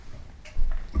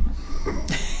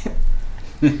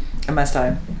Am I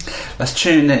starting? Let's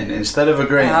tune in instead of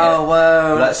agreeing. Oh,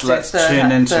 whoa! Let's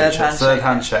tune into each other. Third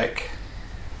handshake.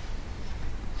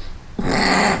 No,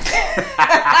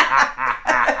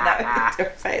 your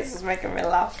face is making me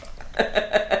laugh.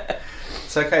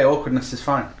 It's okay. Awkwardness is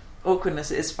fine.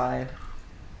 Awkwardness is fine.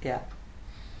 Yeah.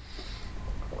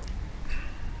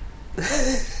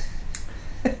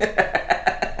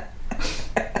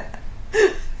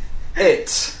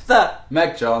 It's the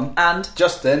Meg, John, and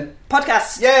Justin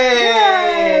podcast.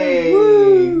 Yay!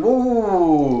 Woo!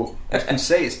 Woo! As you can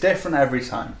see, it's different every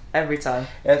time. Every time.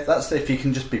 If you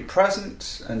can just be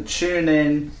present and tune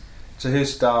in to who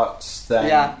starts,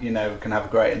 then we can have a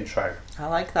great intro. I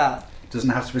like that. It doesn't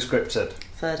have to be scripted.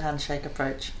 Third handshake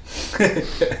approach.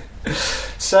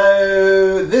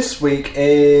 So this week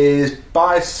is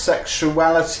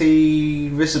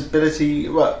bisexuality visibility.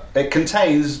 Well, it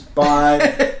contains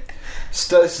bi.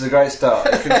 This is a great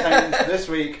start. This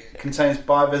week contains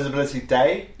Bi-Visibility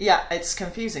Day. Yeah, it's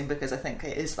confusing because I think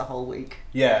it is the whole week.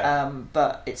 Yeah.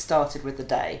 But it started with the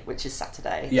day, which is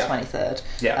Saturday, 23rd.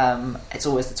 Yeah. It's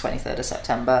always the 23rd of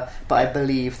September, but I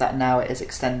believe that now it is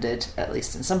extended, at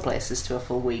least in some places, to a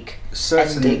full week,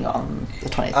 ending on the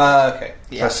 23rd. Okay.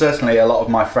 Yeah. So certainly a lot of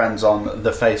my friends on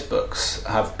the Facebooks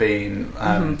have been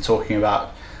talking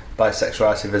about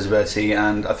bisexuality visibility,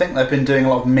 and I think they've been doing a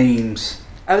lot of memes.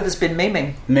 Oh, there's been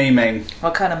memeing. Memeing.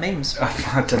 What kind of memes?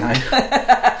 I don't know.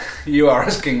 You are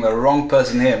asking the wrong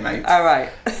person here, mate. All right.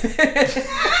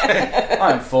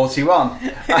 I'm 41.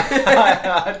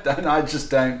 I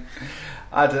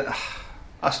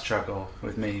struggle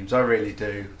with memes. I really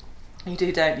do. You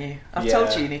do, don't you? I've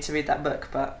told you need to read that book,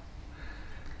 but...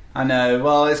 I know.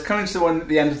 Well, it's coming to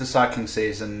the end of the cycling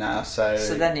season now, so...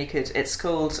 So then you could... It's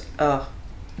called... Oh...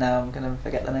 Now I'm going to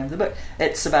forget the name of the book.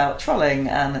 It's about trolling,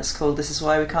 and it's called This Is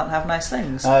Why We Can't Have Nice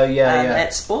Things. Oh, yeah.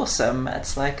 It's awesome.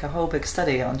 It's like a whole big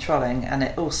study on trolling, and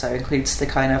it also includes the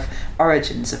kind of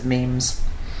origins of memes.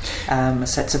 So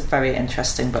it's a very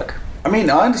interesting book. I mean,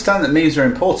 I understand that memes are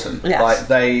important. Yes. Like,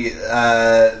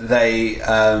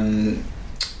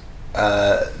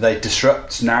 they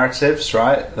disrupt narratives,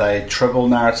 right? They trouble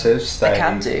narratives. They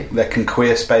can do. They can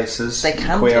queer spaces. They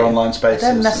can queer do. online spaces. They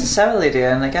don't necessarily do,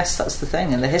 and I guess that's the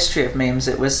thing. In the history of memes,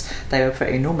 they were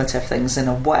pretty normative things in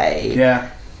a way.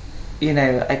 Yeah. You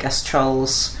know, I guess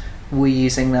trolls were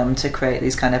using them to create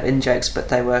these kind of in-jokes, but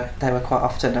they were quite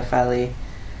often a fairly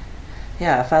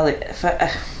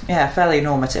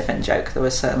normative in-joke. There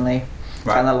was certainly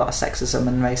kind of a lot of sexism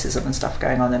and racism and stuff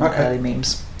going on in the early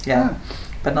memes. Yeah.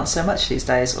 But not so much these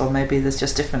days, or maybe there's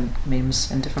just different memes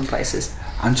in different places.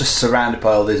 I'm just surrounded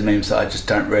by all these memes that I just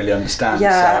don't really understand.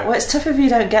 Yeah, well, it's tough if you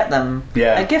don't get them.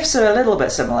 Yeah. GIFs are a little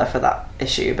bit similar for that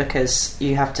issue, because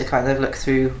you have to kind of look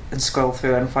through and scroll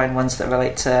through and find ones that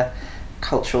relate to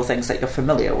cultural things that you're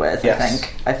familiar with, yes. I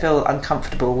think. I feel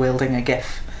uncomfortable wielding a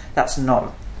GIF that's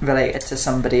not related to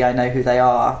somebody I know who they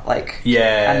are, like,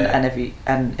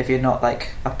 and if you're not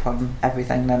like up on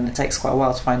everything, then it takes quite a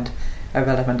while to find a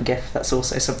relevant GIF that's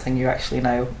also something you actually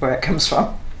know where it comes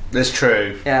from. That's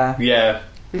true. Yeah.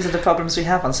 These are the problems we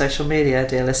have on social media,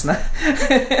 dear listener.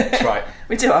 That's right.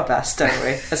 We do our best, don't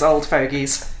we, as old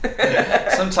fogies.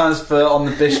 Sometimes on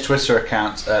the Bish Twitter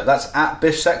account, that's at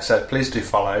BishSexEd, please do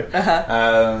follow.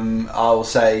 I'll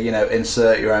say,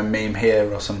 insert your own meme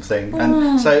here or something.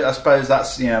 And so I suppose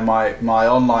that's, my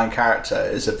online character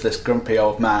is of this grumpy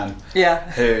old man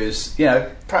who's,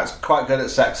 perhaps quite good at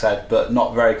sex ed, but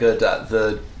not very good at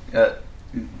the...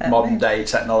 modern day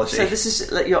technology. So this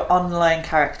is like your online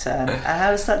character, and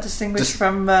how is that distinguished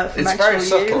from it's actual very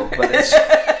subtle, you? But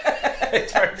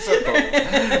it's very subtle.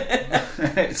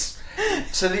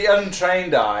 So the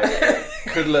untrained eye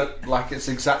could look like it's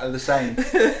exactly the same.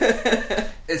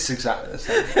 It's exactly the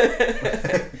same.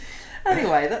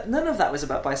 Anyway, none of that was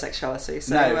about bisexuality.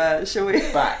 So shall we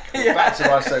back to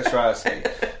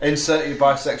bisexuality? Insert your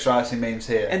bisexuality memes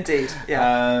here. Indeed.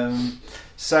 Yeah.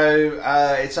 So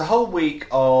it's a whole week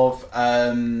of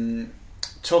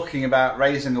talking about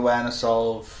raising awareness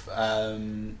of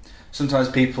sometimes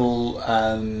people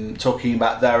talking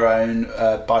about their own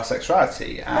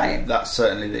bisexuality, and that's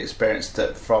certainly the experience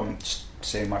that from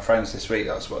seeing my friends this week,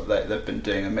 that's what they've been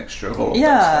doing, a mixture of all of those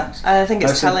things. And I think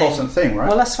it's telling. That's an important thing, right?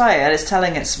 Well, that's right, and it's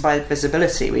telling it's by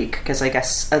visibility week, because I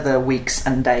guess other weeks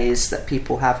and days that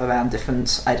people have around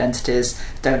different identities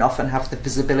don't often have the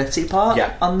visibility part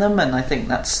on them, and I think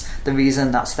that's the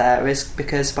reason that's there is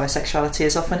because bisexuality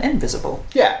is often invisible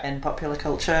in popular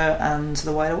culture and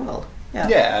the wider world.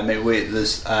 Yeah, I mean,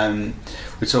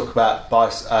 we talk about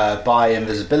bi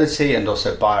invisibility and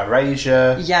also bi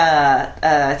erasure. Yeah,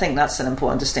 I think that's an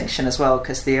important distinction as well,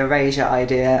 because the erasure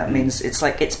idea means it's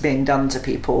like it's being done to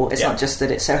people. It's not just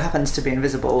that it so happens to be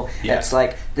invisible. It's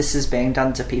like this is being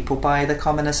done to people by the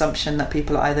common assumption that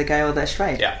people are either gay or they're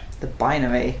straight. Yeah. The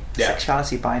binary,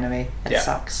 sexuality binary, it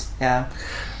sucks. Yeah.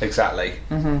 Exactly.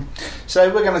 Mm-hmm.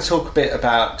 So we're going to talk a bit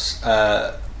about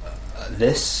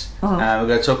this. Mm-hmm. We're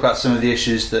going to talk about some of the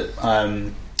issues that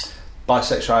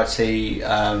bisexuality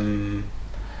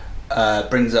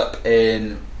brings up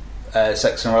in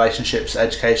sex and relationships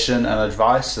education and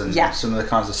advice, and some of the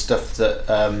kinds of stuff that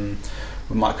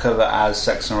we might cover as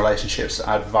sex and relationships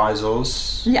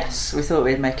advisors. Yes, we thought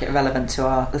we'd make it relevant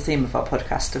to the theme of our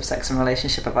podcast of sex and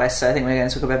relationship advice. So I think we're going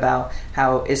to talk a bit about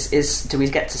how do we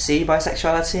get to see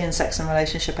bisexuality in sex and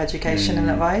relationship education and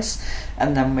advice,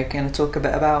 and then we're going to talk a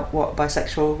bit about what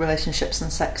bisexual relationships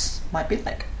and sex might be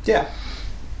like. Yeah.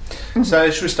 So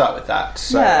should we start with that?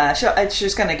 Yeah, sure. I was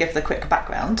just going to give the quick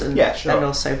background and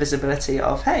also visibility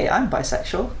of, hey, I'm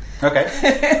bisexual.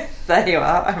 Okay. There you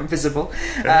are, I'm visible.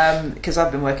 Because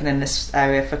I've been working in this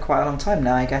area for quite a long time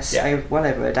now, I guess. Well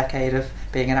over a decade of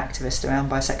being an activist around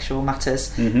bisexual matters.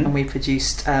 Mm-hmm. And we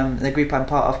produced, the group I'm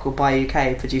part of called Bi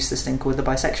UK produced this thing called the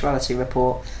Bisexuality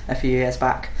Report a few years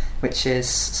back, which is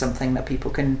something that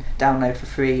people can download for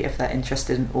free if they're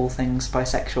interested in all things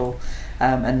bisexual.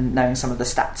 And knowing some of the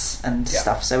stats and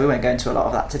stuff. So we won't go into a lot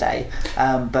of that today,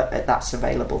 but that's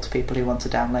available to people who want to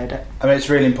download it. I mean, it's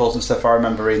really important stuff. I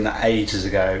remember reading that ages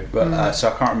ago, but so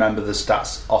I can't remember the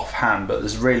stats offhand, but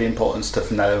there's really important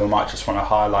stuff in there that we might just want to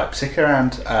highlight, particularly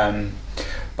around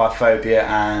biphobia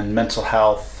and mental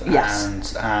health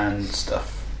and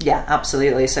stuff. Yeah,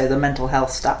 absolutely. So the mental health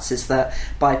stats is that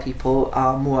bi people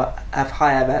have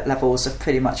higher levels of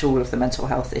pretty much all of the mental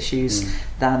health issues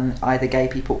than either gay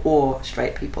people or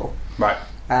straight people. Right.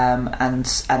 And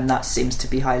that seems to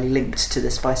be highly linked to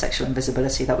this bisexual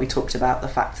invisibility that we talked about. The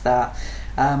fact that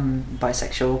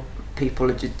bisexual people,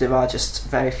 there are just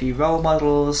very few role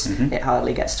models. It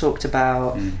hardly gets talked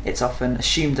about. It's often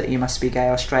assumed that you must be gay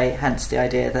or straight, hence the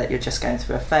idea that you're just going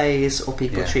through a phase, or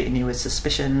people treating you with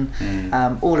suspicion.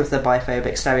 All of the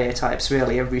biphobic stereotypes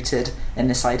really are rooted in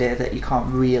this idea that you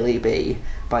can't really be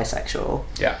bisexual.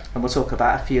 And we'll talk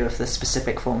about a few of the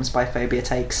specific forms biphobia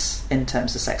takes in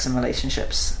terms of sex and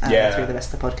relationships through the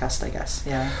rest of the podcast, I guess.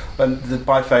 And the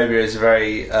biphobia is a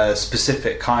very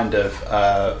specific kind of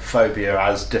phobia,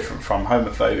 as different from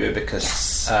homophobia,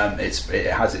 because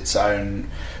it has its own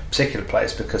particular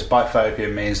place, because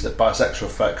biphobia means that bisexual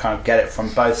folk kind of get it from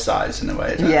both sides in a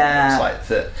way. It's like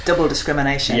the double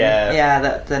discrimination.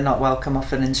 That they're not welcome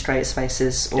often in straight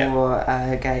spaces or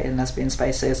gay and lesbian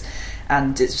spaces.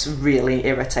 And it's really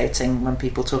irritating when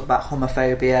people talk about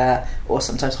homophobia, or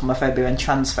sometimes homophobia and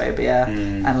transphobia,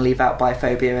 and leave out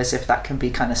biphobia as if that can be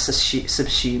kind of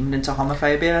subsumed into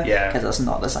homophobia, because that's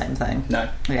not the same thing. No.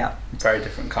 Very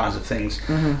different kinds of things,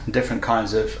 different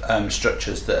kinds of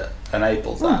structures that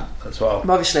enable that as well.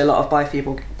 But obviously a lot of bi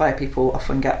people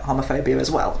often get homophobia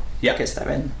as well, because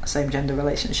they're in same gender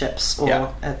relationships or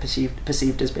are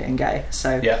perceived as being gay,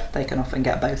 so they can often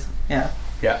get both.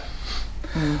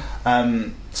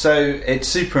 So it's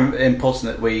super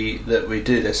important that we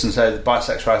do this, and so the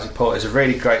Bisexuality Report is a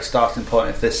really great starting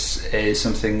point if this is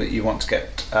something that you want to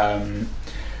get,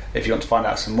 if you want to find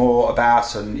out some more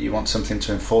about and you want something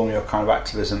to inform your kind of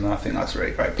activism. Then I think that's a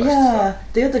really great place to start.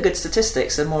 The other good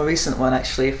statistics, a more recent one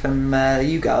actually from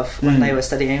YouGov, when they were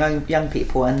studying young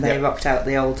people, and they rocked out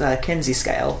the old Kinsey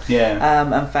scale,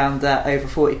 and found that over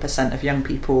 40% of young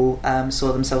people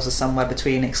saw themselves as somewhere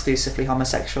between exclusively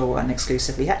homosexual and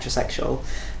exclusively heterosexual.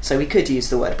 So we could use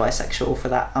the word bisexual for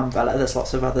that umbrella. There's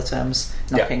lots of other terms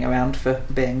knocking around for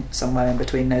being somewhere in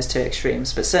between those two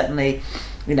extremes, but certainly,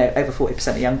 over 40%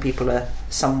 of young people are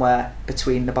somewhere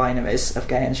between the binaries of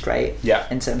gay and straight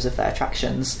in terms of their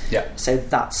attractions. So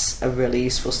that's a really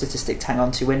useful statistic to hang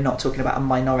on to. We're not talking about a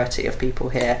minority of people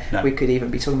here. No. We could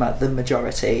even be talking about the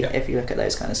majority if you look at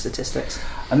those kind of statistics.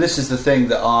 And this is the thing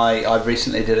that I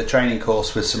recently did a training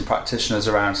course with some practitioners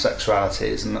around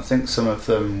sexualities, and I think some of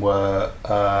them were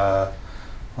I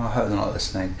hope they're not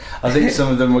listening. I think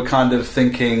some of them were kind of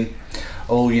thinking,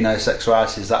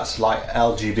 sexualities, that's like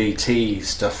LGBT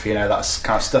stuff, that's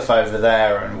kind of stuff over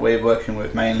there, and we're working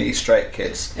with mainly straight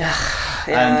kids.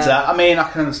 And I mean, I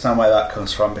can understand where that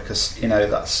comes from, because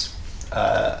that's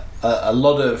a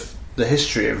lot of the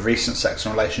history of recent sex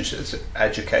and relationships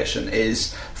education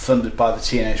is funded by the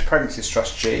Teenage Pregnancy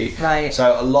Strategy. Right.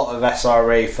 So a lot of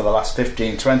SRE for the last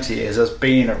 15-20 years has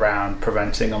been around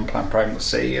preventing unplanned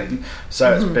pregnancy, and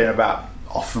so it's been about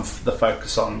often the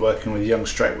focus on working with young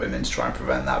straight women to try and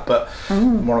prevent that. But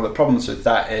one of the problems with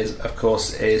that is, of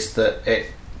course, is that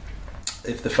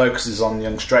if the focus is on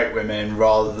young straight women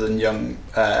rather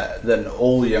than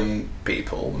all young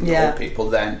people, all people,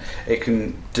 then it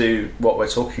can do what we're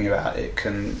talking about. It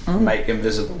can make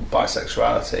invisible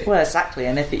bisexuality. Well, exactly.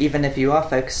 And even if you are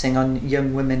focusing on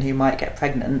young women who might get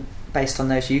pregnant, based on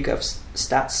those YouGov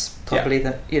stats, probably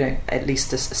at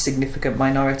least a significant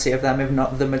minority of them, if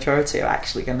not the majority, are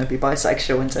actually going to be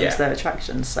bisexual in terms of their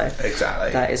attractions. So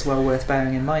exactly, that is well worth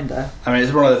bearing in mind there. I mean,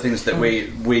 it's one of the things that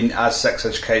we as sex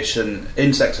education,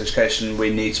 we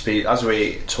need to be, as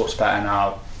we talked about in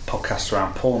our podcast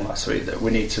around porn last week, that we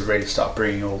need to really start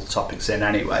bringing all the topics in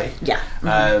anyway.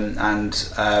 And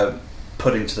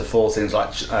putting to the fore things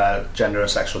like gender and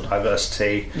sexual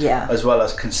diversity, as well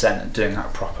as consent, and doing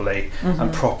that properly,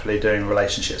 and properly doing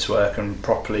relationships work, and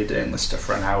properly doing the stuff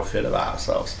around how we feel about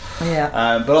ourselves.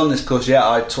 But on this course,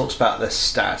 I talked about this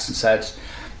stats and said,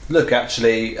 look,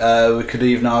 actually, we could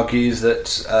even argue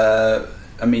that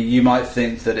you might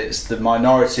think that it's the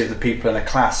minority of the people in a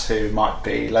class who might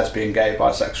be lesbian, gay,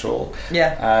 bisexual,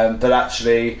 but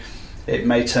actually it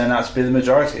may turn out to be the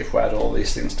majority if we add all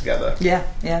these things together.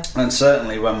 And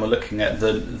certainly when we're looking at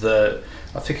the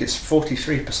I think it's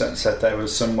 43% said they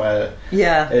was somewhere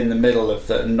in the middle of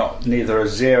neither a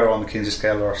 0 on the Kinsey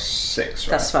scale or a 6,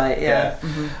 right? That's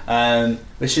right,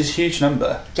 which is a huge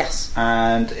number. Yes.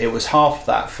 And it was half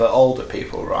that for older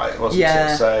people, right? Wasn't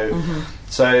it? So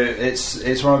so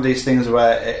it's one of these things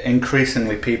where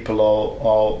increasingly people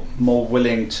are more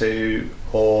willing to,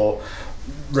 or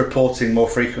reporting more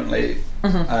frequently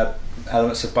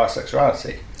elements of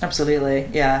bisexuality. Absolutely,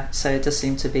 so it does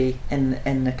seem to be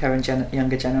in the current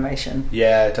younger generation.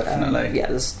 Definitely.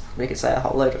 We could say a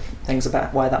whole load of things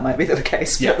about why that might be the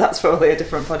case, but that's probably a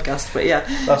different podcast. But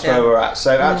that's where we're at.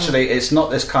 So actually it's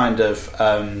not this kind of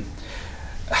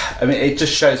it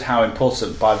just shows how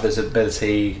important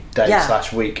Bi-Visibility Day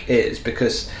 / week is,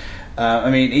 because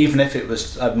even if it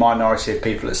was a minority of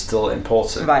people, it's still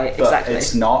important, right? Exactly. But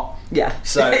it's not.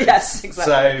 So yes,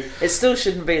 exactly. So it still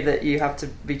shouldn't be that you have to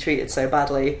be treated so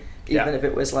badly, even if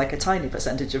it was like a tiny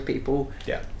percentage of people.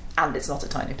 And it's not a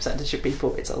tiny percentage of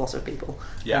people; it's a lot of people.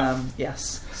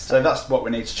 Yes. So that's what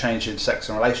we need to change in sex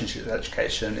and relationships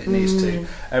education. It needs to,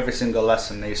 every single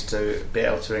lesson needs to be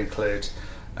able to include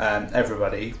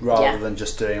everybody, rather than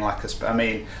just doing like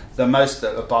the most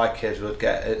that a bi kid would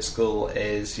get at school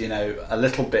is a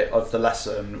little bit of the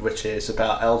lesson which is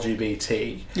about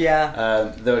LGBT.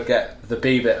 They would get the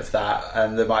B bit of that,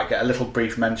 and they might get a little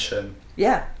brief mention.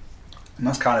 And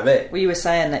that's kind of it. Well, you were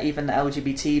saying that even the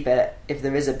LGBT bit, if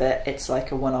there is a bit, it's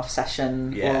like a one-off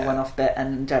session or a one-off bit,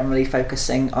 and generally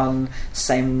focusing on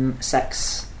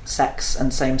same-sex sex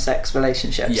and same-sex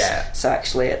relationships. So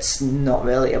actually it's not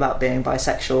really about being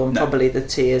bisexual, and probably the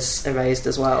T is erased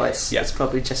as well. It's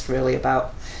probably just really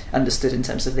about understood in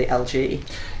terms of the LG.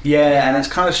 And it's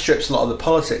kind of strips a lot of the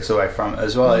politics away from it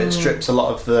as well. It strips a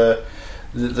lot of the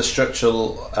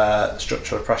structural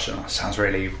oppression. That sounds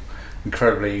really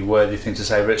incredibly worthy thing to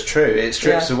say, but it's true. It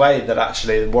strips away that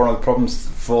actually one of the problems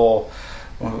for,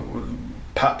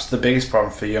 perhaps the biggest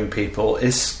problem for young people,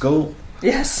 is school.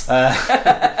 Yes. And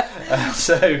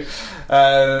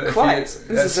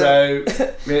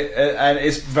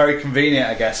it's very convenient,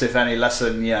 I guess, if any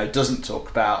lesson doesn't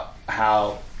talk about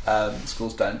how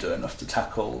schools don't do enough to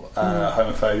tackle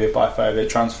homophobia, biphobia,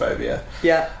 transphobia.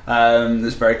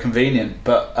 It's very convenient,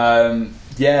 but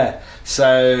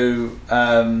so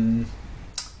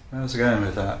where was I going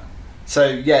with that? So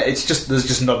it's just there's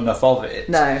just not enough of it.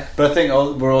 No. But I think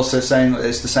we're also saying that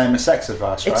it's the same as sex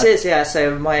advice, right? It is,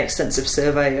 So my extensive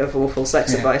survey of awful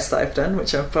sex advice that I've done,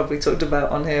 which I've probably talked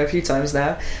about on here a few times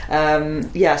now.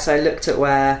 So I looked at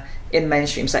where in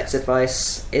mainstream sex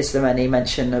advice is there any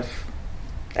mention of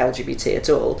LGBT at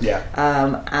all?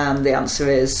 And the answer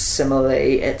is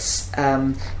similarly, it's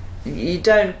you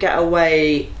don't get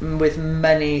away with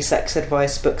many sex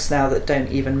advice books now that don't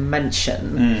even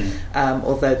mention,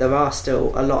 although there are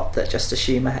still a lot that just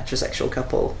assume a heterosexual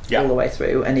couple all the way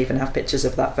through, and even have pictures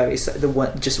of that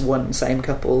just one same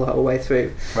couple the whole way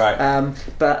through.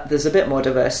 But there's a bit more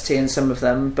diversity in some of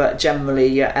them, but generally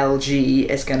your LG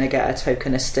is going to get a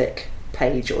tokenistic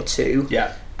page or two,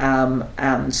 and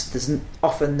there's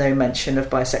often no mention of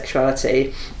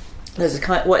bisexuality. There's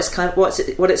what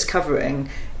it's covering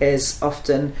is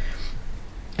often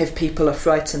if people are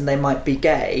frightened they might be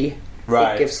gay,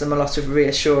 it gives them a lot of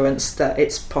reassurance that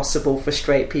it's possible for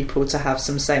straight people to have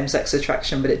some same-sex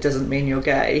attraction, but it doesn't mean you're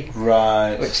gay.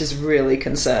 Right. Which is really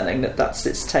concerning, that's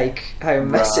its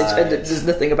take-home message. And there's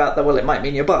nothing about that, well, it might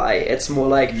mean you're bi. It's more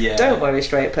like, don't worry,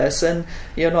 straight person,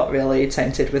 you're not really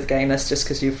tainted with gayness just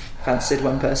because you've fancied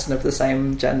one person of the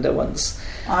same gender once.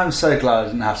 I'm so glad I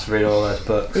didn't have to read all those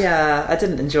books. Yeah, I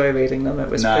didn't enjoy reading them. It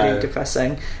was pretty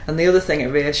depressing. And the other thing it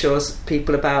reassures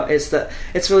people about is that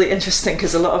it's really interesting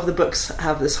because a lot of the books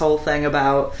have this whole thing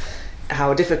about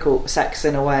how difficult sex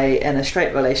in a way in a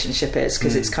straight relationship is,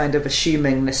 because it's kind of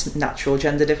assuming this natural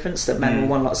gender difference that men will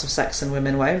want lots of sex and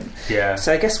women won't. Yeah.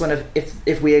 So I guess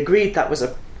if we agreed that was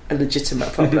a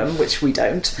legitimate problem, which we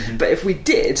don't, but if we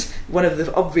did, one of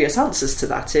the obvious answers to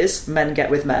that is men get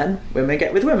with men, women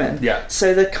get with women. Yeah.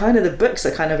 So the books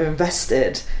are kind of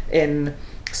invested in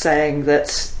saying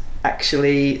that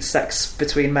actually sex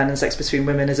between men and sex between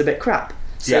women is a bit crap.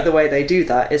 So the way they do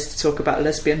that is to talk about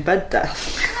lesbian bed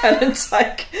death. And it's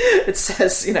like, it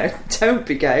says, don't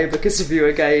be gay, because if you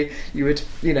were gay, you would,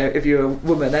 if you were a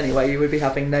woman anyway, you would be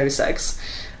having no sex.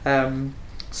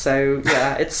 So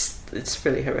yeah, it's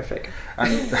really horrific.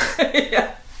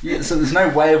 And so there's no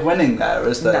way of winning there,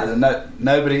 is there?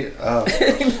 Nobody. Oh,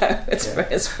 no,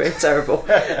 it's pretty terrible.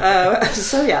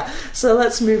 So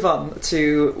let's move on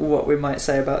to what we might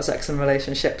say about sex and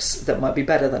relationships that might be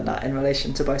better than that in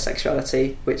relation to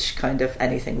bisexuality, which kind of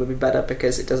anything would be better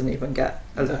because it doesn't even get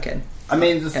a look in. I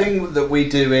mean, the thing that we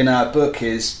do in our book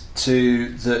is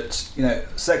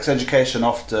sex education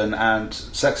often and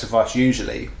sex advice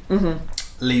usually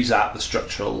leaves out the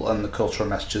structural and the cultural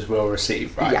messages we'll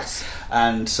receive, right? Yes.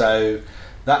 And so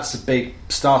that's a big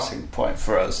starting point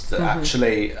for us, that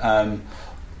actually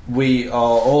we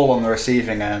are all on the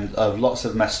receiving end of lots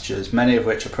of messages, many of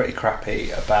which are pretty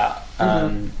crappy, about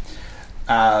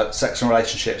sex and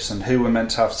relationships and who we're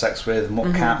meant to have sex with and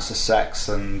what counts as sex,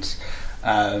 and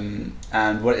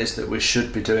what it is that we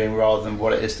should be doing rather than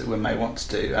what it is that we may want to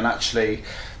do. And actually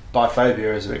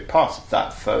biphobia is a big part of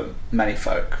that for many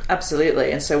folk.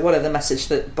 Absolutely. And so what are the message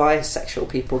that bisexual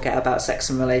people get about sex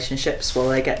and relationships? Well,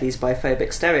 they get these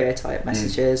biphobic stereotype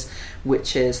messages,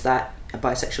 which is that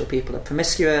bisexual people are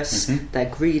promiscuous, they're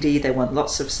greedy, they want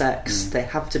lots of sex, they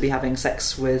have to be having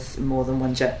sex with more than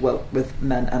one with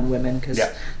men and women, because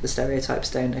the stereotypes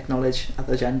don't acknowledge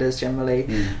other genders generally.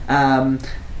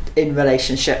 In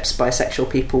relationships, bisexual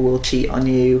people will cheat on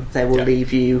you, they will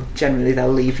leave you, generally they'll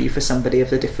leave you for somebody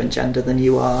of a different gender than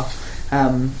you are.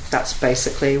 That's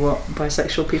basically what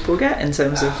bisexual people get in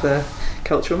terms of the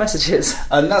cultural messages.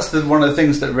 And that's one of the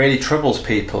things that really troubles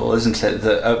people, isn't it?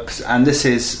 That and this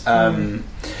is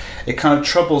it kind of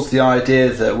troubles the idea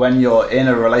that when you're in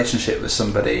a relationship with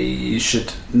somebody, you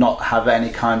should not have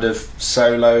any kind of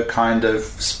solo kind of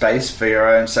space for your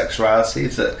own sexuality,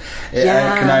 that it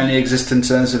can only exist in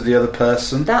terms of the other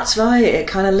person. That's right. It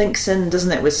kind of links in,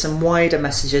 doesn't it, with some wider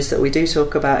messages that we do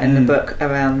talk about in the book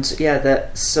around,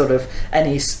 that sort of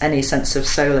any sense of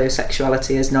solo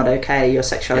sexuality is not okay. Your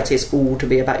sexuality is all to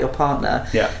be about your partner.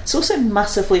 It's also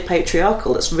massively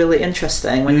patriarchal. It's really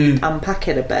interesting when you unpack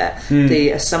it a bit.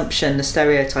 The assumption, the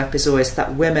stereotype is always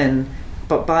that women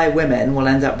will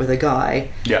end up with a guy,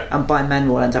 and bi men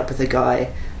will end up with a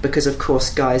guy, because of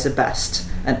course guys are best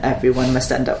and everyone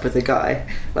must end up with a guy.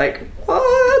 Like,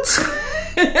 what?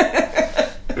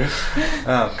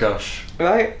 Oh gosh.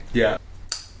 Right?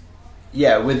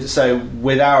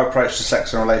 With our approach to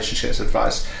sex and relationships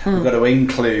advice, we've got to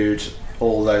include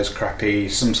all those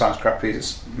sometimes crappy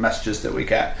messages that we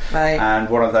get, and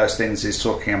one of those things is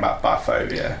talking about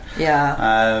biphobia.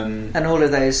 And all of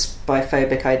those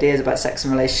biphobic ideas about sex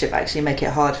and relationship actually make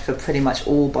it hard for pretty much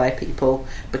all bi people,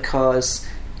 because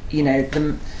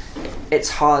it's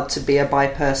hard to be a bi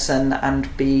person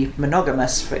and be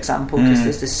monogamous, for example, because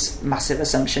there's this massive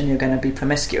assumption you're going to be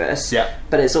promiscuous.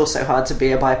 But it's also hard to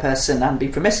be a bi person and be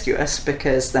promiscuous,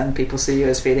 because then people see you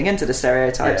as feeding into the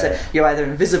stereotypes. You're either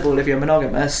invisible if you're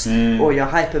monogamous, or you're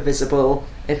hyper visible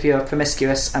if you're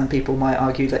promiscuous, and people might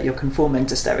argue that you're conforming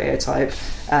to stereotype.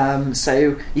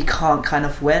 So you can't kind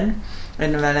of win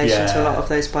in relation to a lot of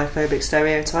those biphobic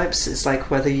stereotypes. It's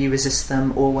like whether you resist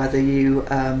them or whether you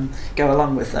go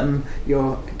along with them,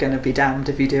 you're going to be damned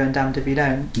if you do and damned if you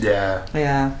don't.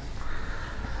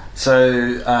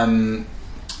 So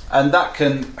and that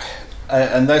can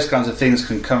and those kinds of things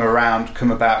can come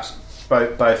about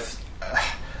both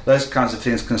those kinds of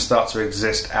things can start to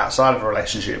exist outside of a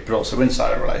relationship, but also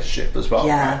inside a relationship as well.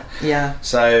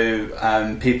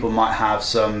 So people might have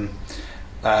some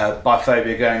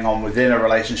biphobia going on within a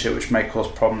relationship, which may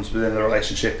cause problems within the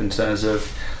relationship in terms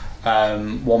of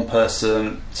one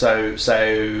person, so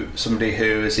somebody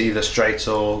who is either straight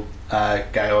or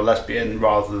gay or lesbian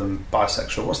rather than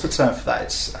bisexual. What's the term for that?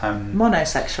 It's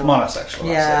monosexual. Monosexual.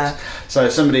 Yeah. So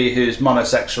somebody who's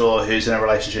monosexual, who's in a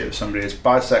relationship with somebody who's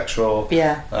bisexual,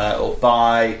 or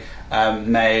bi,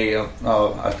 may.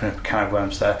 I've been a can of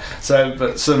worms there. So,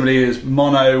 but somebody who's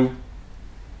romantic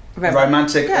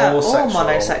or sexual, or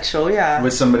monosexual,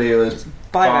 with somebody who is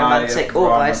bi-romantic or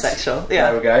bisexual.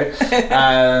 Yeah. There we go.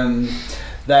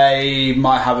 They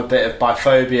might have a bit of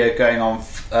biphobia going on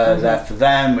there for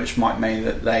them, which might mean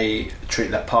that they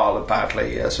treat their partner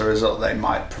badly. As a result, they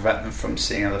might prevent them from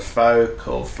seeing other folk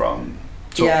or from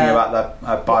talking about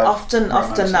their bi. Often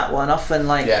that one. Often,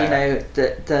 like you know,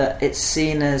 that it's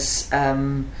seen as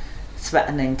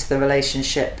threatening to the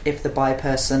relationship if the bi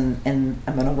person in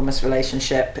a monogamous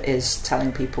relationship is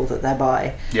telling people that they're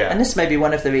bi. And this may be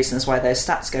one of the reasons why those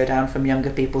stats go down from younger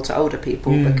people to older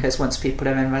people, because once people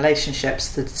are in relationships,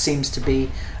 there seems to be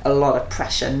a lot of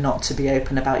pressure not to be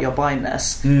open about your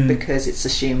bi-ness, because it's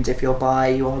assumed if you're bi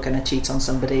you are going to cheat on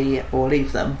somebody or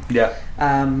leave them.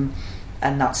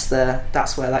 And that's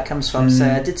where that comes from. So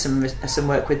I did some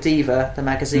work with Diva, the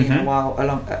magazine, a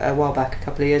while back, a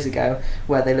couple of years ago,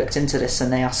 where they looked into this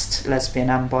and they asked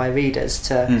lesbian and bi readers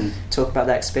to talk about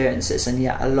their experiences, and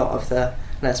a lot of the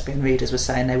lesbian readers were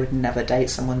saying they would never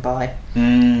date someone bi,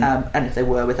 and if they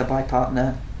were with a bi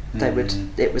partner, they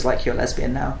would. It was like, you're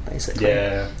lesbian now, basically.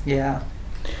 Yeah.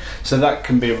 So that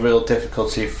can be a real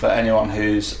difficulty for anyone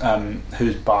who's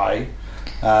bi.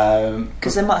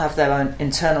 Because they might have their own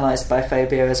internalised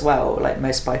biphobia as well. Like,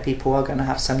 most bi people are going to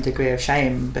have some degree of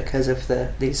shame because of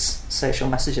these social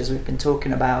messages we've been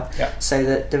talking about. So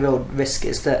that the real risk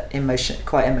is that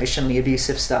quite emotionally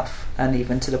abusive stuff, and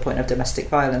even to the point of domestic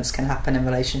violence, can happen in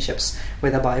relationships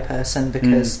with a bi person,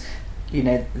 because you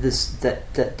know,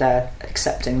 that they're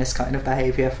accepting this kind of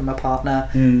behaviour from a partner,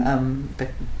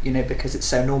 you know, because it's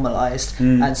so normalised.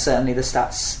 And certainly the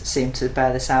stats seem to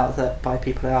bear this out, that bi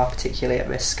people are particularly at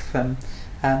risk from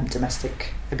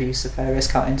domestic abuse of various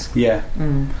kinds.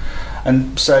 And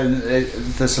so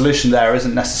the solution there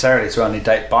isn't necessarily to only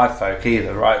date bi folk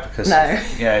either, right? Because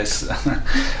it's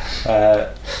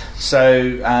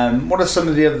what are some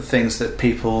of the other things that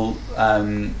people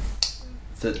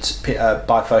that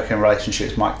bi folk in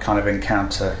relationships might kind of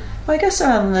encounter? Well, I guess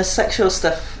the sexual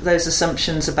stuff, those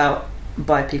assumptions about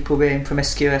bi people being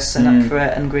promiscuous and up for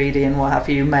it and greedy and what have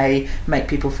you, may make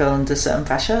people feel under certain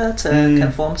pressure to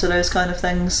conform to those kind of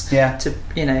things. To,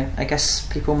 you know, I guess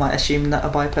people might assume that a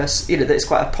bi person, you know, that it's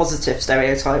quite a positive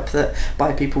stereotype that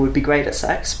bi people would be great at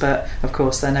sex, but of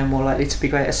course they're no more likely to be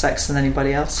great at sex than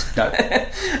anybody else. So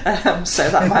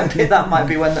that might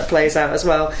be one that plays out as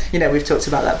well. You know, we've talked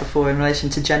about that before in relation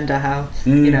to gender, how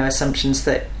you know, assumptions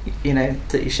that, you know,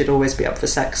 that you should always be up for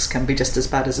sex can be just as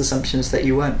bad as assumptions that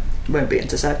you won't be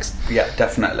into sex.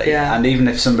 Definitely. And even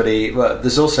if somebody,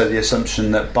 there's also the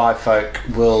assumption that bi folk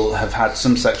will have had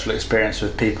some sexual experience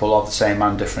with people of the same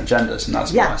and different genders, and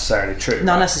that's not necessarily true.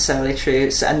 Not necessarily true.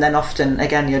 So, and then often,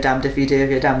 again, you're damned if you do,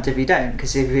 you're damned if you don't,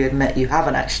 because if you admit you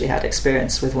haven't actually had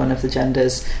experience with one of the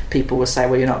genders, people will say,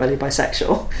 well, you're not really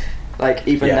bisexual. Like,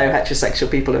 even though heterosexual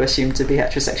people are assumed to be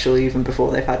heterosexual even before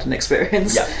they've had an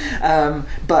experience.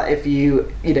 But if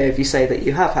you say that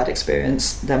you have had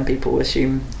experience, then people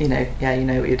assume, you know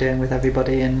what you're doing with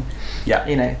everybody, and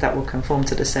you know, that will conform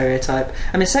to the stereotype.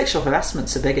 I mean, sexual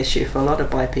harassment's a big issue for a lot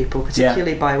of bi people,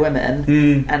 particularly bi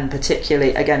women, and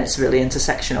particularly, again, it's really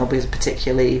intersectional, because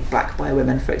particularly black bi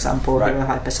women, for example, who are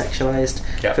hypersexualized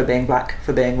for being black,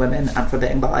 for being women, and for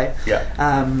being bi.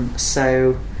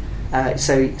 So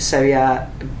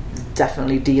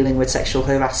definitely dealing with sexual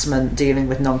harassment, dealing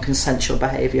with non-consensual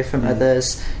behaviour from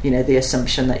others, you know, the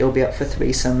assumption that you'll be up for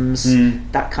threesomes,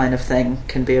 that kind of thing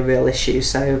can be a real issue.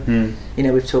 So, you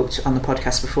know, we've talked on the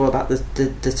podcast before about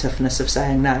the toughness of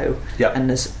saying no, and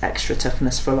there's extra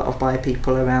toughness for a lot of bi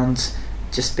people around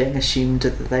just being assumed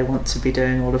that they want to be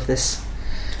doing all of this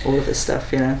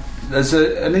stuff, you know. There's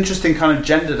an interesting kind of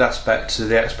gendered aspect to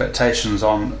the expectations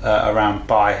on around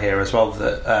bi here as well.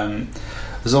 That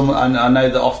there's I know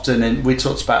that often we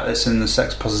talked about this in the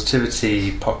sex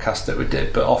positivity podcast that we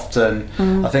did, but often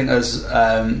I think there's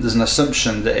an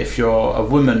assumption that if you're a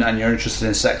woman and you're interested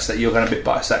in sex, that you're going to be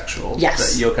bisexual.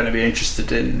 That you're going to be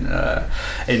interested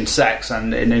in sex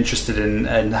and interested in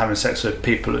having sex with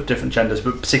people of different genders,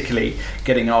 but particularly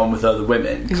getting on with other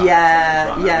women. In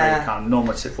a really kind of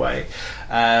normative way.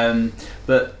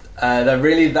 But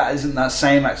that isn't that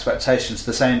same expectation to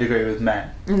the same degree with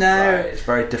men. No, it's a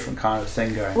very different kind of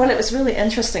thing going. Well, it was really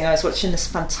interesting. I was watching this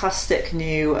fantastic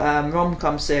new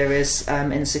rom-com series,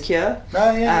 Insecure,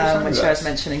 which I was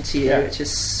mentioning to you, which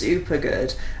is super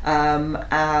good.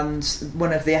 And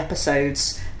one of the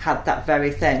episodes had that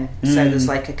very thing. So there's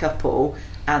like a couple,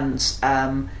 and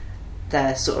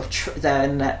they're sort of they're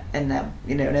in their an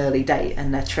early date,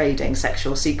 and they're trading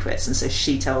sexual secrets. And so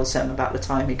she tells him about the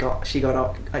time she got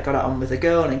it on with a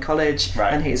girl in college,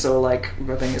 and he's all like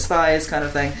rubbing his thighs, kind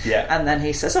of thing. And then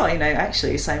he says, "Oh,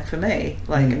 actually, same for me."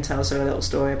 And tells her a little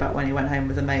story about when he went home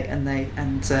with a mate, and I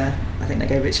think they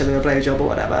gave each other a blowjob or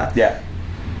whatever.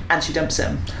 And she dumps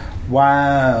him.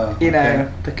 Wow.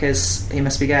 Because he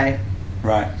must be gay.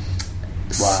 Right.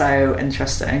 Wow. So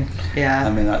interesting. Yeah.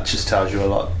 I mean, that just tells you a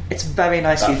lot. It's very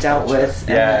nicely dealt with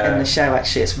in the show,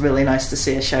 actually. It's really nice to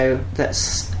see a show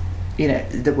that's,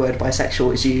 the word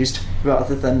bisexual is used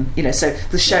rather than, so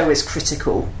the show is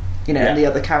critical, and the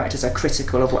other characters are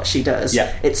critical of what she does.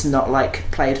 It's not like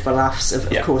played for laughs of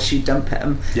course you dump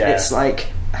him. It's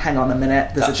like, hang on a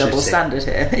minute, there's a double standard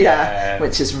here.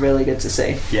 Which is really good to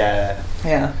see.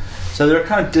 So there are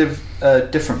kind of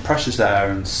different pressures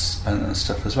there and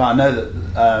stuff as well. I know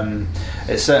that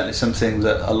it's certainly something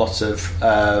that a lot of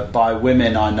by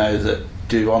women I know that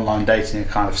do online dating are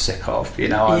kind of sick of. I'm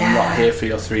not here for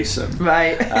your threesome.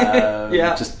 Right.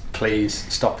 Just please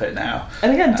stop it now.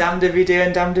 And again, damned if you do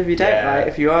and damned if you don't, right?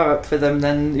 If you are up for them,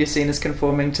 then you're seen as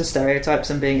conforming to stereotypes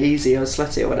and being easy or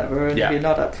slutty or whatever, and if you're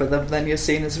not up for them, then you're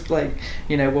seen as like,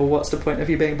 well, what's the point of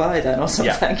you being bi then, or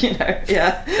something,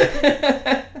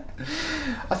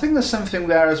 I think there's something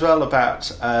there as well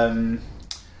about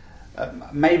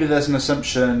maybe there's an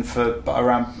assumption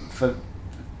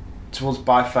towards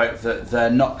bifolk that they're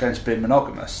not going to be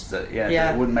monogamous, that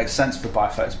it wouldn't make sense for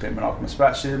bifolk to be monogamous, but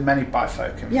actually many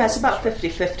bifolk involved. It's about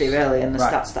 50-50 really in the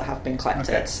stats that have been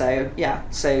collected.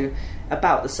 So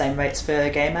about the same rates for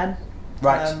gay men,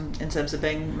 in terms of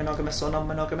being monogamous or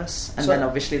non-monogamous, and then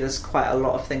obviously there's quite a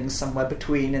lot of things somewhere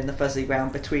between, in the fuzzy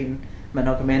ground between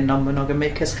monogamy and non-monogamy,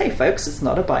 because hey folks, it's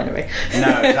not a binary.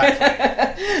 No, exactly.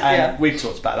 And we've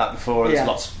talked about that before. There's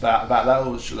lots about that.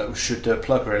 We should do a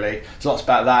plug, really. There's lots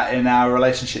about that in our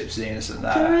relationship scene, isn't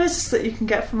there? There is, that you can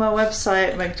get from our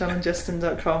website,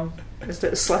 megjohnandjustin.com. Is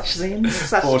it /zines?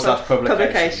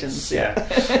 /publications.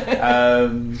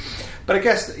 But I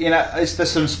guess, is there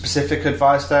some specific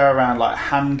advice there around like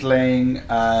handling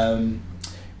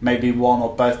maybe one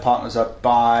or both partners are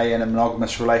bi in a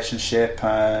monogamous relationship,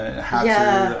 how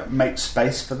to make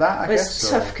space for that, I guess?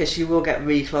 It's tough because you will get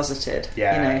re-closeted,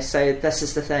 so this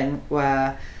is the thing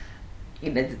where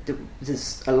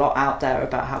there's a lot out there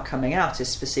about how coming out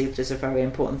is perceived as a very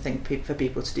important thing for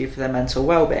people to do for their mental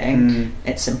well-being.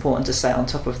 It's important to stay on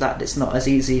top of that. It's not as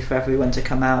easy for everyone to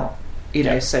come out,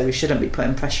 so we shouldn't be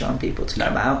putting pressure on people to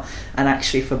come out. And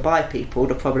actually for bi people,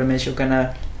 the problem is you're going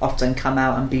to often come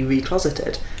out and be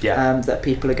re-closeted. That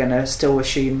people are going to still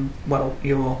assume, well,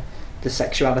 you're the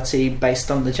sexuality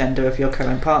based on the gender of your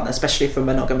current partner, especially for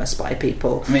monogamous bi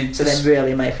people. So they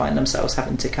really may find themselves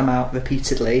having to come out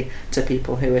repeatedly to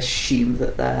people who assume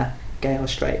that they're gay or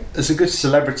straight. There's a good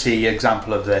celebrity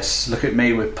example of this. Look at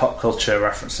me with pop culture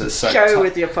references. So Go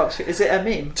with your pop. Is it a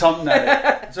meme? Talking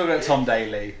about Tom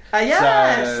Daly.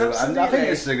 Yes, absolutely. I think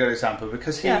this is a good example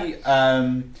because he.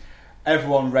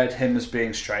 Everyone read him as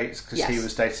being straight because he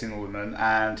was dating a woman,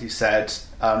 and he said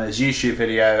on his YouTube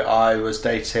video, I was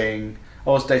dating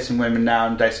women, now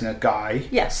I'm dating a guy.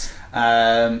 Yes.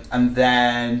 And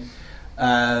then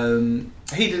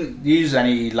he didn't use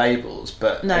any labels,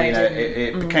 but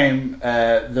it became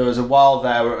there was a while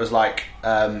there where it was like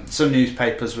some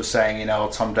newspapers were saying,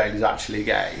 Tom Daly's actually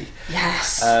gay.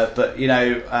 Yes. But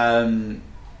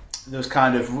there was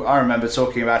kind of, I remember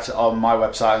talking about it on my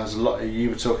website, and there was a lot,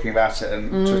 you were talking about it, and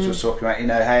Twitter was talking about,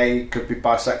 hey, could be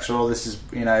bisexual, this is,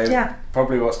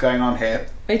 probably what's going on here.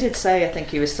 He did say, I think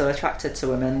he was still attracted to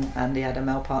women, and he had a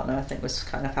male partner, I think was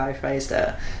kind of how he phrased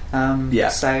it.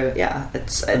 So,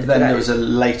 it's... And then there was a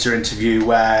later interview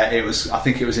where it was, I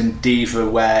think it was in Diva,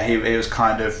 where it was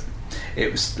kind of,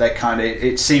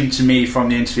 it seemed to me from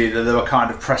the interview that they were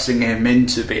kind of pressing him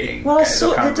into being. Well,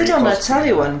 they did on a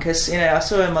telly one, because I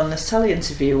saw him on this telly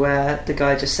interview where the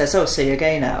guy just says, "Oh, so you're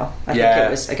gay now?" I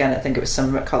think it was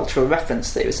some cultural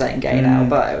reference that he was saying gay now,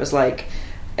 but it was like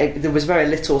there was very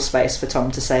little space for Tom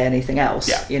to say anything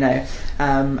else, and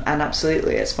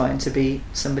absolutely it's fine to be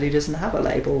somebody who doesn't have a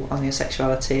label on your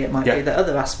sexuality. It might be that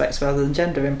other aspects rather than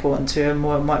gender are important to him,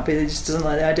 or it might be that he just doesn't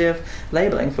like the idea of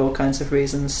labelling for all kinds of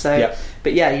reasons. So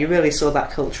but you really saw that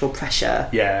cultural pressure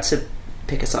to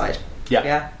pick a side.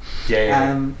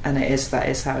 And that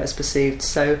is how it's perceived.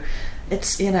 So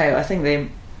it's I think it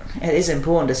is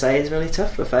important to say it's really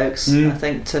tough for folks. I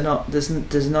think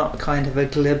there's not kind of a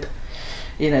glib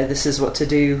this is what to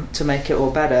do to make it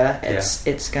all better.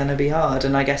 It's going to be hard,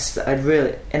 and I guess I'd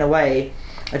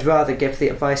rather give the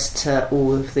advice to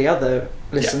all of the other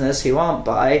listeners who aren't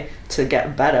bi to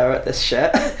get better at this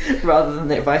shit, rather than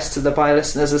the advice to the bi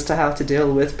listeners as to how to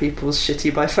deal with people's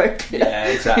shitty biphobia. Yeah,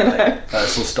 exactly.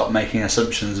 Let's all stop making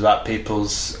assumptions about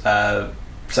people's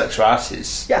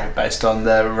sexualities based on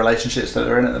the relationships that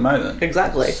they're in at the moment.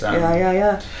 Exactly.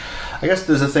 Yeah. I guess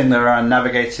there's a thing there around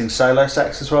navigating solo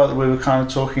sex as well that we were kind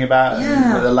of talking about,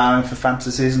 and with allowing for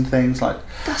fantasies and things like.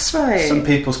 That's right. Some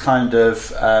people's kind of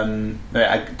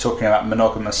talking about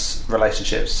monogamous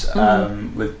relationships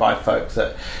with bi folk,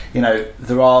 that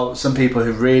there are some people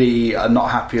who really are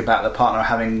not happy about their partner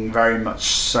having very much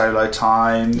solo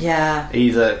time. Yeah.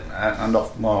 Either and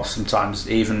sometimes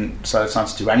even solo time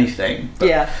to do anything.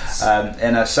 But,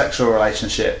 in a sexual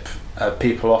relationship.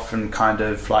 People often kind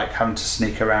of like having to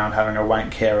sneak around, having a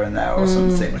wank here and there or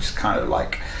something, which is kind of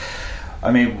like,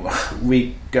 I mean,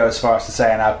 we go as far as to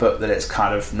say in our book that it's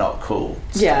kind of not cool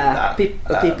to do that.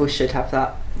 People should have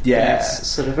that. Yeah, it's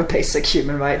sort of a basic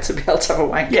human right to be able to have a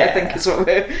wank. I think is what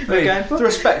we're going for. There are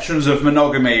spectrums of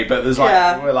monogamy, but there's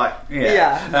we're like but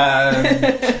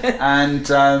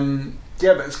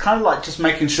it's kind of like just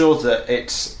making sure that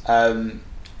it's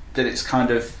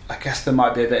kind of, I guess there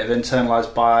might be a bit of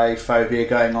internalised biphobia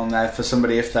going on there for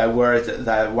somebody if they're worried that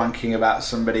they're wanking about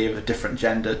somebody of a different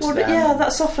gender to them. Yeah,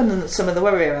 that's often some of the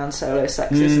worry around solo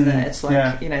sex, isn't it? It's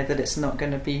like, that it's not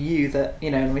going to be you that,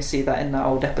 and we see that in that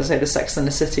old episode of Sex and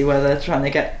the City where they're trying to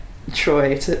get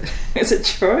Troy to... Is it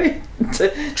Troy?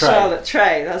 Charlotte.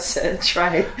 Trey, that's it.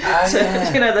 Trey.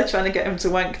 They're trying to get him to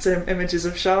wank to images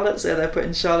of Charlotte, so they're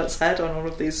putting Charlotte's head on all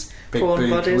of these big, porn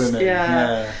bodies.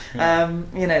 Women.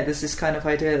 There's this kind of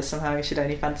idea that somehow you should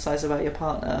only fantasize about your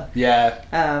partner.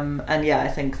 I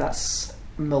think that's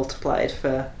multiplied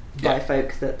for bi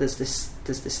folk, that there's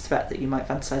this threat that you might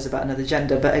fantasize about another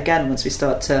gender. But again, once we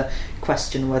start to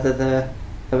question whether there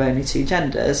are only two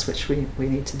genders, which we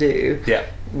need to do,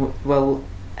 well,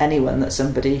 anyone that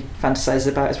somebody fantasizes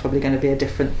about is probably going to be a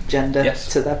different gender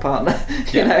to their partner.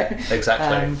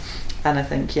 Exactly. And I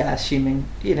think, assuming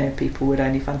people would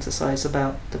only fantasize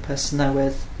about the person they're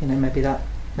with,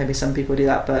 maybe some people do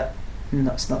that, but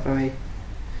it's not very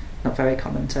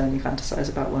common to only fantasize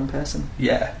about one person.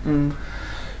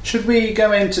 Should we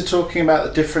go into talking about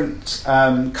the different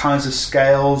kinds of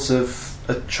scales of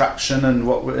attraction and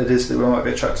what it is that we might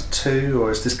be attracted to,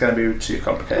 or is this going to be too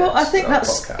complicated? Well, I think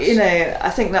that's I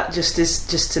think that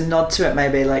just to nod to it,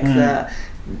 maybe like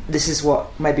this is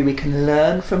what maybe we can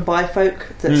learn from bi folk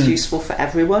that's useful for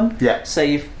everyone. So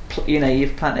you've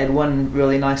planted one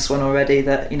really nice one already,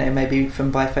 that maybe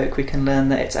from bi folk we can learn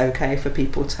that it's okay for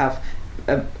people to have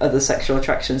other sexual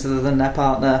attractions other than their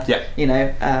partner,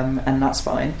 and that's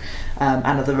fine, and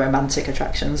other romantic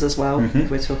attractions as well,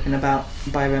 if we're talking about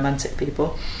bi-romantic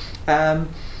people.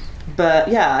 But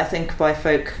I think bi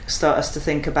folk start us to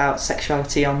think about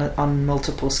sexuality on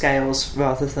multiple scales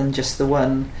rather than just the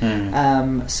one.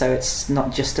 So it's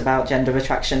not just about gender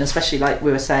attraction, especially like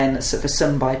we were saying, that for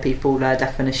some bi people their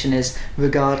definition is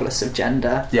regardless of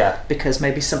gender, because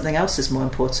maybe something else is more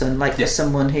important, like for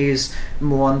someone who's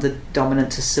more on the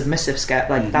dominant to submissive scale,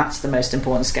 like that's the most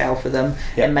important scale for them.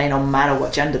 It may not matter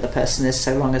what gender the person is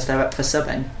so long as they're up for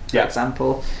subbing, for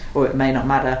example, or it may not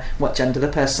matter what gender the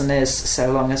person is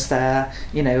so long as they're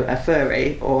a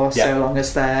furry, or so long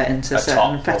as they're into a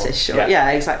certain fetish, or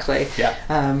exactly.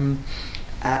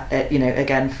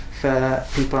 Again, for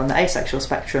people on the asexual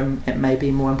spectrum, it may be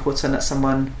more important that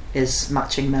someone is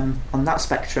matching them on that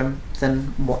spectrum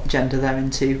than what gender they're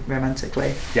into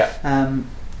romantically.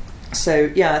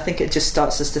 So I think it just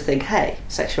starts us to think, hey,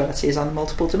 sexuality is on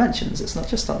multiple dimensions, it's not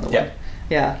just on the one.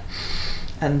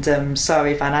 And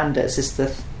Sari Van Anders is a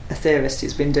theorist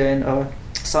who's been doing, or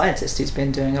scientist who's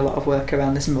been doing a lot of work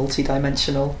around this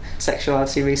multi-dimensional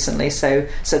sexuality recently. So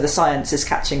the science is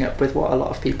catching up with what a lot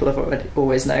of people have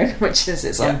always known, which is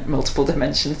it's on multiple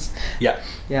dimensions.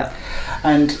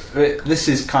 And this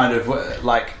is kind of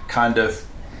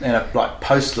in a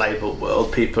post-label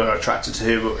world, people are attracted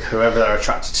to whoever they're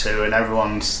attracted to, and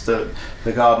everyone's the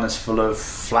garden is full of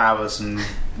flowers and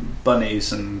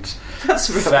bunnies and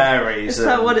fairies. Is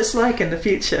that what it's like in the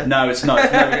future? No, it's not.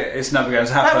 It's never going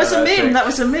to happen. That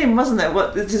was a meme, wasn't it?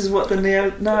 This is what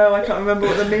the No, I can't remember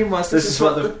what the meme was. This is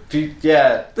what the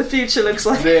future looks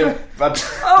like.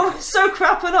 Oh, it's so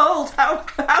crap and old. How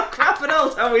crap and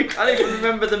old? Oh, we can't even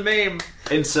remember the meme.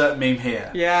 Insert meme here.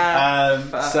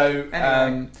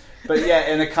 Anyway. But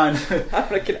in a kind of... I'm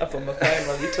looking it up on my phone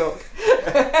while you talk.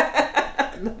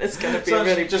 It's going to be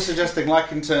really... just suggesting,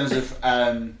 like in terms of...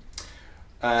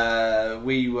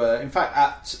 we were, in fact,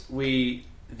 at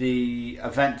the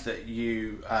event that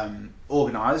you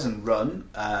organise and run,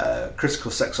 Critical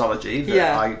Sexology,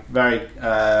 that I very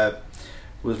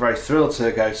was very thrilled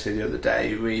to go to the other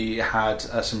day, we had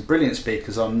some brilliant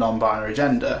speakers on non-binary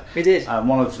gender. We did.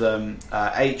 One of them,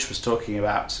 H, was talking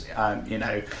about,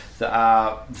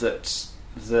 that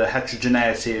the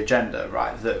heterogeneity of gender,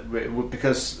 right? That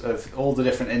because of all the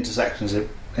different intersections of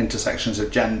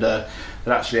gender,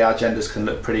 that actually our genders can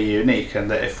look pretty unique, and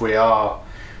that if we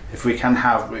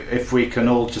can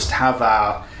all just have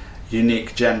our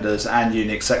unique genders and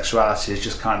unique sexualities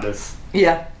just kind of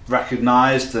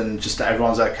recognised, and just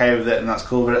everyone's okay with it, and that's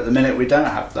cool. But at the minute we don't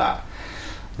have that,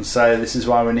 and so this is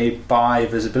why we need Bi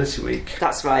Visibility Week.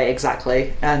 That's right,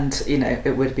 exactly. And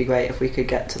it would be great if we could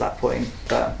get to that point,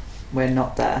 but we're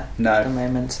not there at the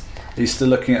moment. Are you still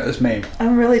looking at this meme?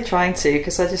 I'm really trying to,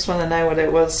 because I just want to know what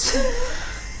it was.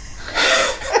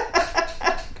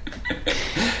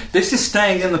 This is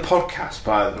staying in the podcast,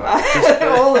 by the way.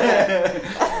 All of it.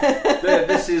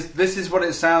 This is what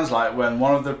it sounds like when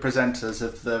one of the presenters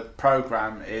of the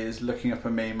programme is looking up a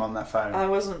meme on their phone. I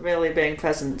wasn't really being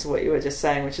present to what you were just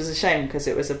saying, which is a shame, because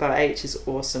it was about H's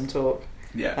awesome talk,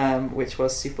 which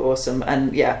was super awesome,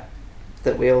 and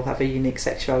that we all have a unique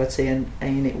sexuality and a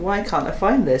unique... Why can't I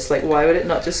find this? Like, why would it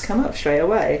not just come up straight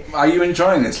away? Are you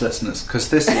enjoying this, listeners?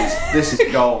 Because this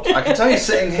is gold. I can tell you,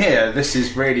 sitting here, this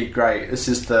is really great. This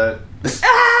is the...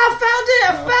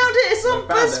 I found it! It's on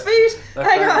BuzzFeed!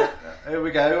 Hang on. Here we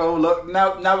go. Oh, look.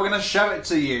 Now we're going to show it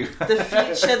to you. The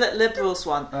future that liberals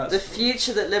want. The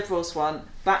future that liberals want.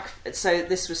 So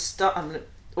this was...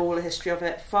 all the history of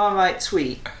it. Far right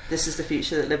tweet. This is the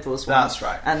future that liberals want. That's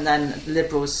right. And then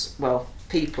liberals,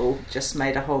 people just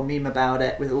made a whole meme about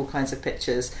it with all kinds of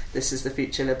pictures. This is the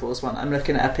future liberals want. I'm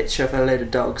looking at a picture of a load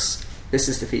of dogs. This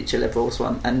is the future liberals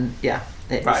want. And it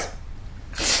is.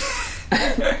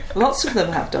 Lots of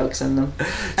them have dogs in them.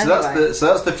 So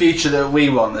that's the future that we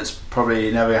want. That's probably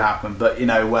never going to happen. But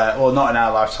or not in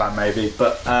our lifetime, maybe.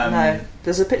 But no,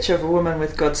 there's a picture of a woman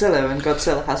with Godzilla, and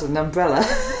Godzilla has an umbrella.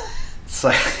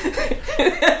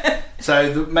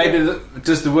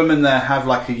 Does the woman there have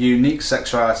like a unique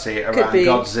sexuality around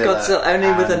Godzilla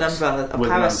only with an umbrella, a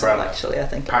parasol, actually, I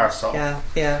think. Parasol.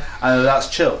 Yeah. And that's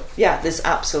chill. Yeah, this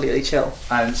absolutely chill.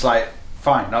 And it's like,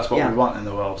 fine, that's what we want in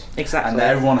the world. Exactly. And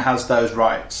everyone has those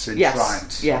rights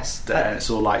enshrined. Yes. And it's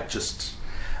all like just...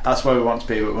 That's where we want to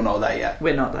be, but we're not there yet.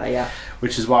 We're not there yet.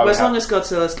 Which is why as long as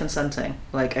Godzilla's consenting.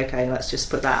 Like, okay, let's just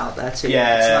put that out there too.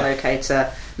 Yeah. It's not okay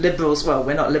to... Liberals... Well,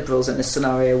 we're not liberals in this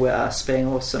scenario. We're us being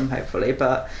awesome, hopefully.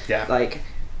 But,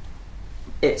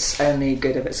 it's only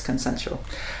good if it's consensual.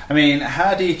 I mean,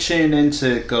 how do you tune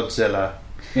into Godzilla?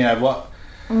 What...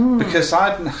 Because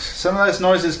some of those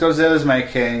noises Godzilla's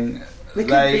making... They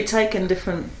could be taken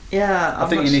different... Yeah. I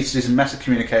think you need to do some meta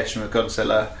communication with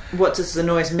Godzilla. What does the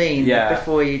noise mean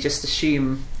before you just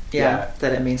assume that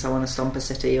it means I want to stomp a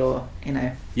city, or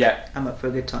I'm up for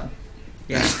a good time.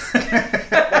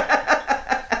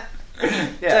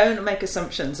 Don't make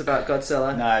assumptions about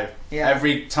Godzilla. No.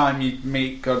 Every time you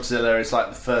meet Godzilla, it's like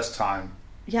the first time.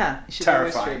 You should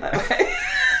terrifying. That way.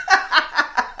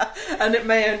 And it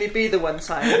may only be the one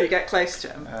time if you get close to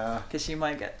him, because you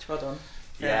might get trod on.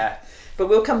 But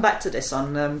we'll come back to this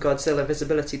on Godzilla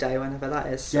Visibility Day, whenever that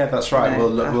is. Yeah, that's right. We'll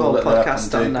look that up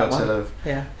and do Godzilla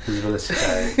Visibility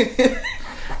Day.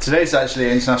 Today's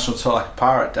actually International Talk Like a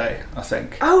Pirate Day, I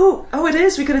think. Oh, it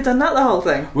is. We could have done that the whole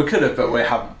thing. We could have, but we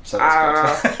haven't. So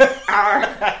that's good.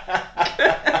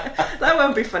 That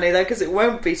won't be funny though, because it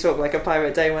won't be Talk Like a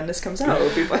Pirate Day when this comes out.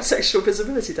 It'll be Bisexual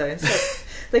Visibility Day instead.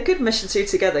 They could mesh the two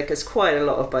together, because quite a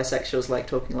lot of bisexuals like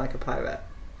talking like a pirate.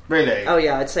 Really? Oh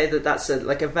yeah, I'd say that's a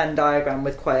Venn diagram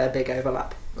with quite a big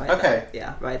overlap. Right there.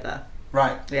 Yeah, right there.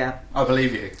 Right. Yeah. I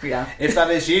believe you. Yeah. If that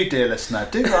is you, dear listener,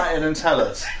 do write in and tell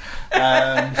us.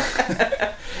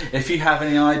 If you have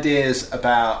any ideas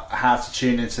about how to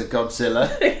tune into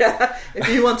Godzilla. If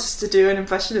you want us to do an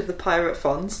impression of the pirate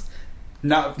Fonz.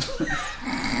 No.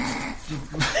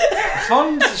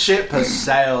 Fonz's ship has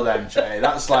sailed, MJ.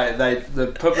 That's like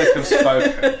the public have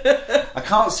spoken. I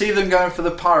can't see them going for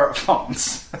the pirate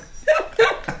Fonz.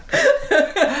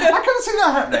 I can't see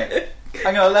that happening.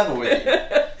 I'm going to level with you.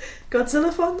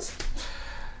 Godzilla Fonz?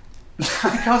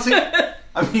 I can't see...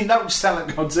 I mean, that would sound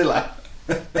like Godzilla.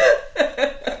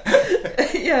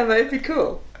 Yeah, but it'd be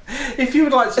cool. If you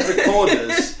would like to record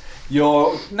us,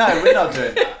 No, we're not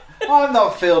doing that. I'm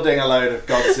not fielding a load of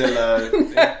Godzilla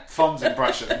Fonz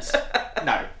impressions.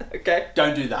 No. Okay.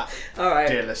 Don't do that. All right.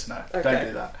 Dear listener. Okay. Don't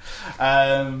do that.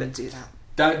 But do that.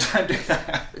 Don't do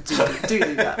that.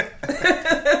 do that.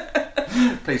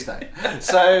 Please don't.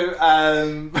 So,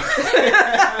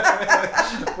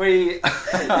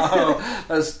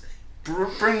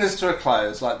 bring us to a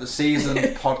close, like the seasoned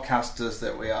podcasters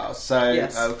that we are. So,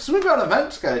 because we've got an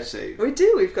event to go to. We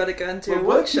do. We've got to go and do a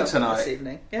workshop tonight. This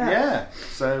evening. Yeah.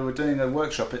 So we're doing a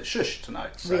workshop at Shush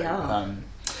tonight. So, we are.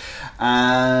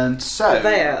 And so...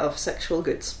 Purveyor of sexual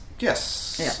goods.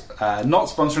 Yes. Yeah. Not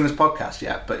sponsoring this podcast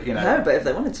yet, but you know. No, but if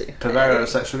they wanted to. Purveyor of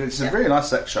sexual goods. It's a really nice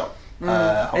sex shop.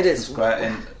 It is. Square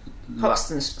in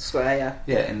Hoxton Square, yeah.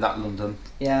 Yeah, in that London.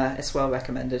 Yeah, it's well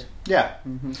recommended. Yeah.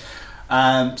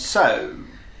 So,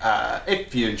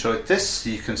 if you enjoyed this,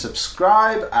 you can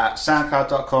subscribe at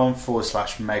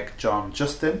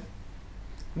soundcloud.com/MegJohnJustin.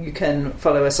 You can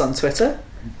follow us on Twitter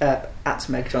at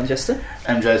MegJohnJustin.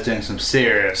 MJ's doing some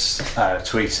serious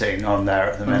tweeting on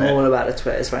there at the minute. I'm all about the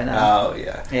Twitters right now. Oh,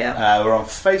 yeah. We're on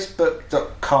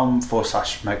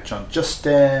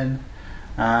Facebook.com/MegJohnJustin,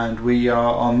 and we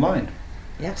are online.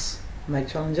 Yes,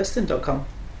 MegJohnJustin.com.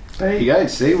 There you go.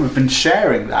 See, we've been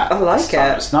sharing that. I like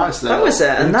it. It's nice. That was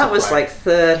it, and that was like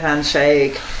third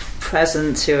handshake,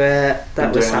 present to it.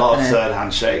 That was doing a lot of third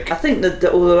handshake. I think that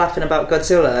all the laughing about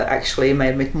Godzilla actually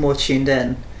made me more tuned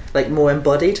in, like more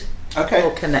embodied,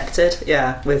 more connected.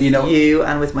 Yeah, with you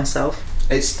and with myself.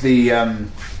 It's the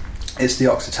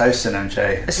oxytocin,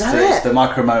 MJ. Is that It's the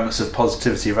micro moments of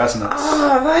positivity resonance.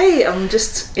 Oh, right. I'm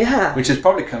just, Which is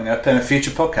probably coming up in a future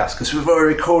podcast because we've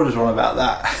already recorded one about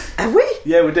that. Have we?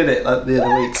 Yeah, we did it like the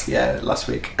other week. Yeah, last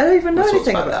week. I don't even know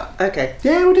anything about that. Okay.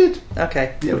 Yeah, we did.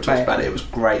 Okay. Yeah, we talked about it. It was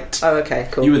great. Oh, okay,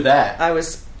 cool. You were there. I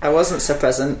wasn't so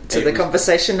present to the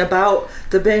conversation about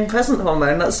the being present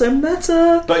hormone. That's so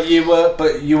meta. But you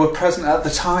were present at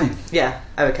the time. Yeah.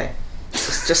 Okay.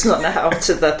 It's just not now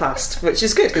to the past, which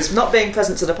is good because not being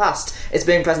present to the past is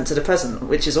being present to the present,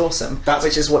 which is awesome.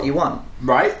 Which is what you want.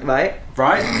 Right. Right.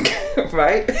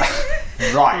 Right.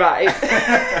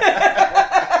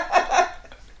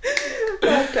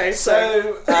 Okay,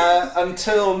 so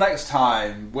until next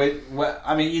time,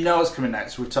 I mean, you know what's coming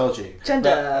next. We've told you.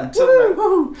 Gender.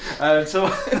 Until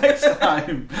next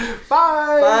time.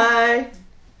 Bye. Bye.